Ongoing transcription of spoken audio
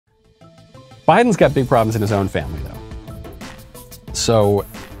Biden's got big problems in his own family, though. So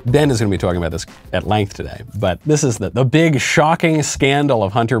Ben is going to be talking about this at length today. But this is the big, shocking scandal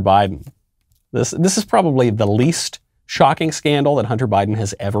of Hunter Biden. This is probably the least shocking scandal that Hunter Biden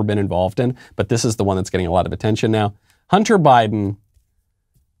has ever been involved in, but this is the one that's getting a lot of attention now. Hunter Biden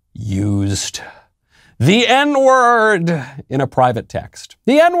used the N-word in a private text.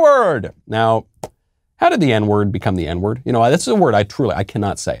 The N-word! Now, how did the N-word become the N-word? You know, that's a word I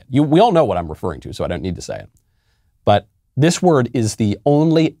cannot say it. We all know what I'm referring to, so I don't need to say it. But this word is the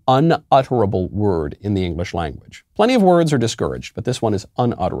only unutterable word in the English language. Plenty of words are discouraged, but this one is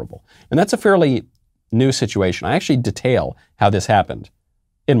unutterable. And that's a fairly new situation. I actually detail how this happened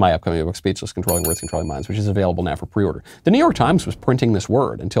in my upcoming book, Speechless, Controlling Words, Controlling Minds, which is available now for pre-order. The New York Times was printing this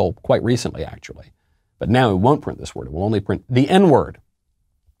word until quite recently, actually. But now it won't print this word. It will only print the N-word.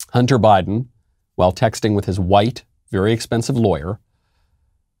 Hunter Biden, while texting with his white, very expensive lawyer,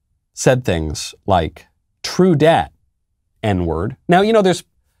 said things like, true dat, N-word. Now, you know, there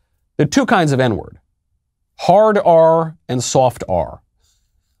are two kinds of N-word. Hard R and soft R.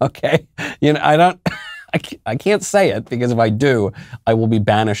 Okay? You know, I can't say it because if I do, I will be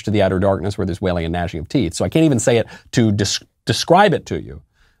banished to the outer darkness where there's wailing and gnashing of teeth. So I can't even say it to describe it to you.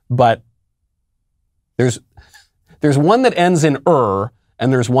 But there's one that ends in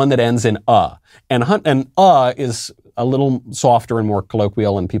and there's one that ends in And is a little softer and more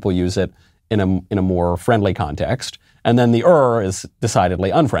colloquial, and people use it in a more friendly context. And then the is decidedly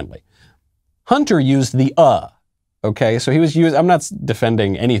unfriendly. Hunter used the okay? So he was I'm not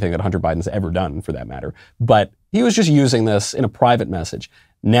defending anything that Hunter Biden's ever done, for that matter, but he was just using this in a private message.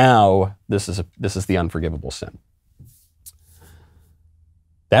 Now, this is the unforgivable sin.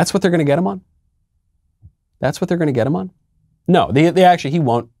 That's what they're going to get him on? That's what they're going to get him on? No, they actually, he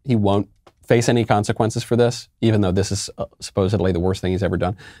won't face any consequences for this, even though this is supposedly the worst thing he's ever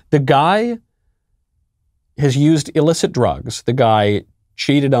done. The guy has used illicit drugs. The guy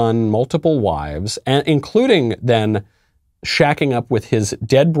cheated on multiple wives, and including then shacking up with his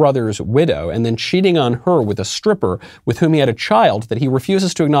dead brother's widow and then cheating on her with a stripper with whom he had a child that he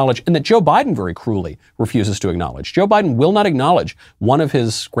refuses to acknowledge and that Joe Biden very cruelly refuses to acknowledge. Joe Biden will not acknowledge one of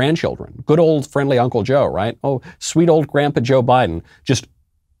his grandchildren. Good old friendly Uncle Joe, right? Oh, sweet old Grandpa Joe Biden just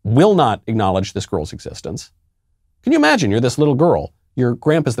will not acknowledge this girl's existence. Can you imagine? You're this little girl. Your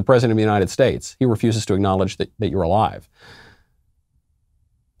grandpa's the president of the United States. He refuses to acknowledge that you're alive.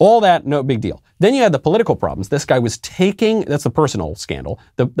 All that, no big deal. Then you had the political problems. This guy was that's the personal scandal.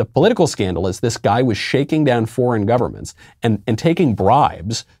 The political scandal is this guy was shaking down foreign governments and taking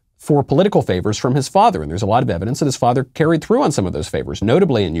bribes for political favors from his father. And there's a lot of evidence that his father carried through on some of those favors,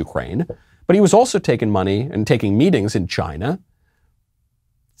 notably in Ukraine. But he was also taking money and taking meetings in China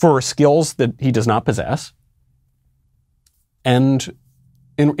for skills that he does not possess and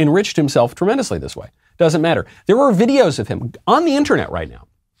enriched himself tremendously this way. Doesn't matter. There are videos of him on the internet right now.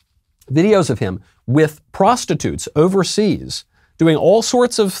 Videos of him with prostitutes overseas doing all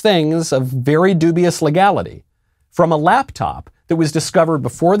sorts of things of very dubious legality from a laptop that was discovered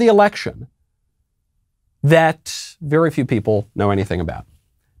before the election that very few people know anything about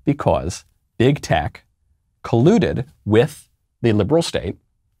because big tech colluded with the liberal state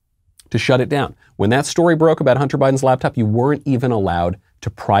to shut it down. When that story broke about Hunter Biden's laptop, you weren't even allowed to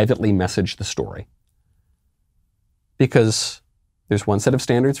privately message the story because there's one set of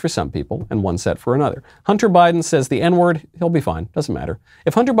standards for some people and one set for another. Hunter Biden says the N-word, he'll be fine. Doesn't matter.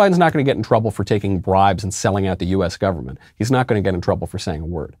 If Hunter Biden's not going to get in trouble for taking bribes and selling out the U.S. government, he's not going to get in trouble for saying a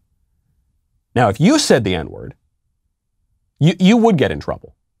word. Now, if you said the N-word, you would get in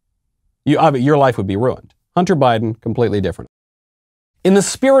trouble. Your life would be ruined. Hunter Biden, completely different. In the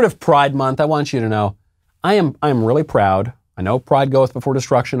spirit of Pride Month, I want you to know, I am really proud. I know pride goeth before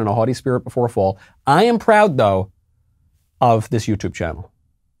destruction and a haughty spirit before a fall. I am proud, though, of this YouTube channel.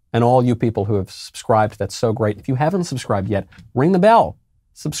 And all you people who have subscribed, that's so great. If you haven't subscribed yet, ring the bell.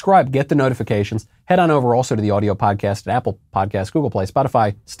 Subscribe, get the notifications. Head on over also to the audio podcast at Apple Podcasts, Google Play,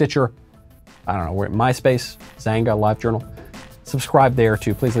 Spotify, Stitcher, I don't know, we're at MySpace, Zanga, LiveJournal. Subscribe there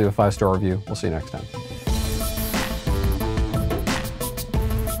too. Please leave a 5-star review. We'll see you next time.